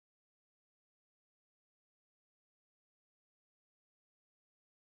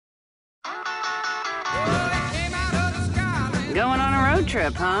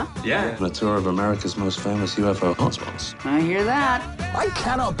trip, huh? Yeah. On a tour of America's most famous UFO hotspots. I hear that. I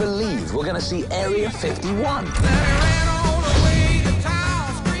cannot believe we're going to see Area 51.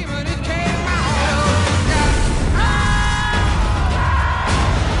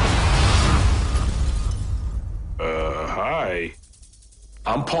 Hi.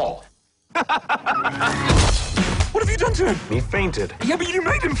 I'm Paul. What have you done to him? He fainted. Yeah, but you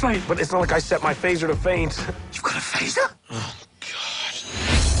made him faint. But it's not like I set my phaser to faint. You've got a phaser? Oh, God.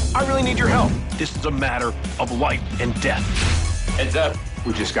 I really need your help. This is a matter of life and death. Heads up.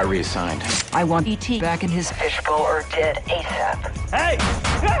 We just got reassigned. I want E.T. back in his fishbowl or dead ASAP. Hey!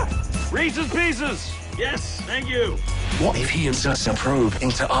 Reese's Pieces! Yes, thank you. What if he inserts a probe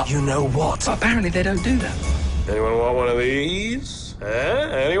into our you-know-what? Apparently they don't do that. Anyone want one of these?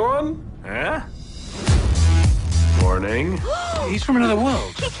 Anyone? Morning. He's from another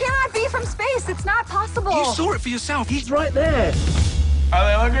world. He cannot be from space. It's not possible. You saw it for yourself. He's right there. Are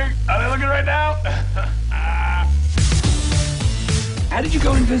they looking? Are they looking right now? How did you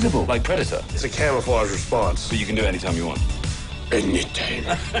go invisible? Like Predator. It's a camouflage response. So you can do it anytime you want. Anytime.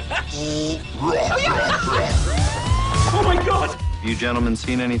 Oh my God! You gentlemen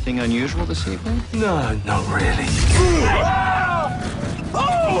seen anything unusual this evening? No, not really.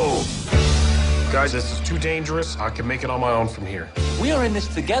 Oh! Guys, this is too dangerous. I can make it on my own from here. We are in this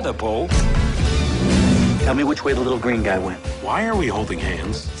together, Paul. Tell me which way the little green guy went. Why are we holding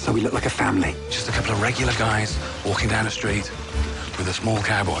hands? So we look like a family. Just a couple of regular guys walking down the street with a small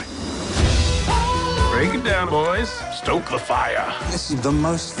cowboy. Break it down, boys. Stoke the fire. This is the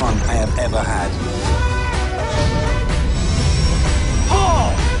most fun I have ever had.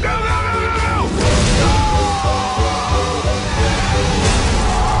 Paul! Go, go, go, go, go!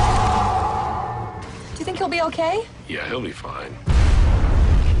 Do you think he'll be okay? Yeah, he'll be fine.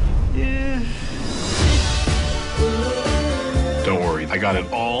 Don't worry, I got it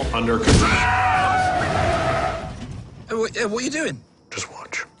all under control. What are you doing? Just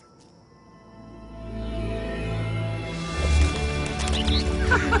watch.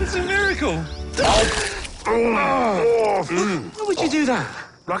 It's a miracle. Oh. Why would you do that?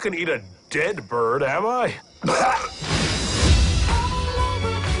 I'm not gonna eat a dead bird, am I?